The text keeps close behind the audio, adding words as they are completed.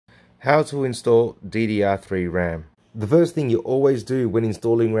How to install ddr3 RAM. The first thing you always do when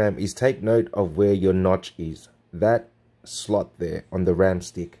installing RAM is take note of where your notch is. That slot there on the RAM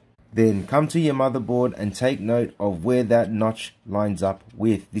stick. Then come to your motherboard and take note of where that notch lines up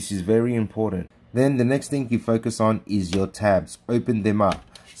with. This is very important. Then the next thing you focus on is your tabs. Open them up.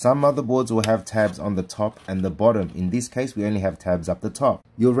 Some motherboards will have tabs on the top and the bottom. In this case, we only have tabs up the top.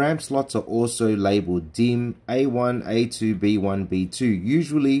 Your RAM slots are also labeled dimm A1, A2, B1, B2.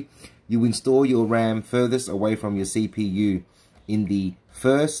 Usually, you install your RAM furthest away from your CPU in the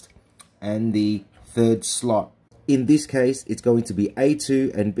first and the third slot. In this case, it's going to be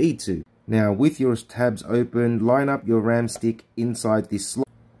A2 and B2. Now, with your tabs open, line up your RAM stick inside this slot.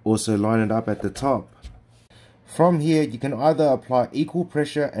 Also line it up at the top. From here, you can either apply equal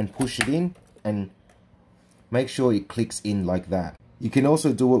pressure and push it in and make sure it clicks in like that. You can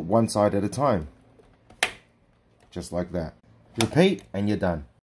also do it one side at a time, just like that. Repeat and you're done.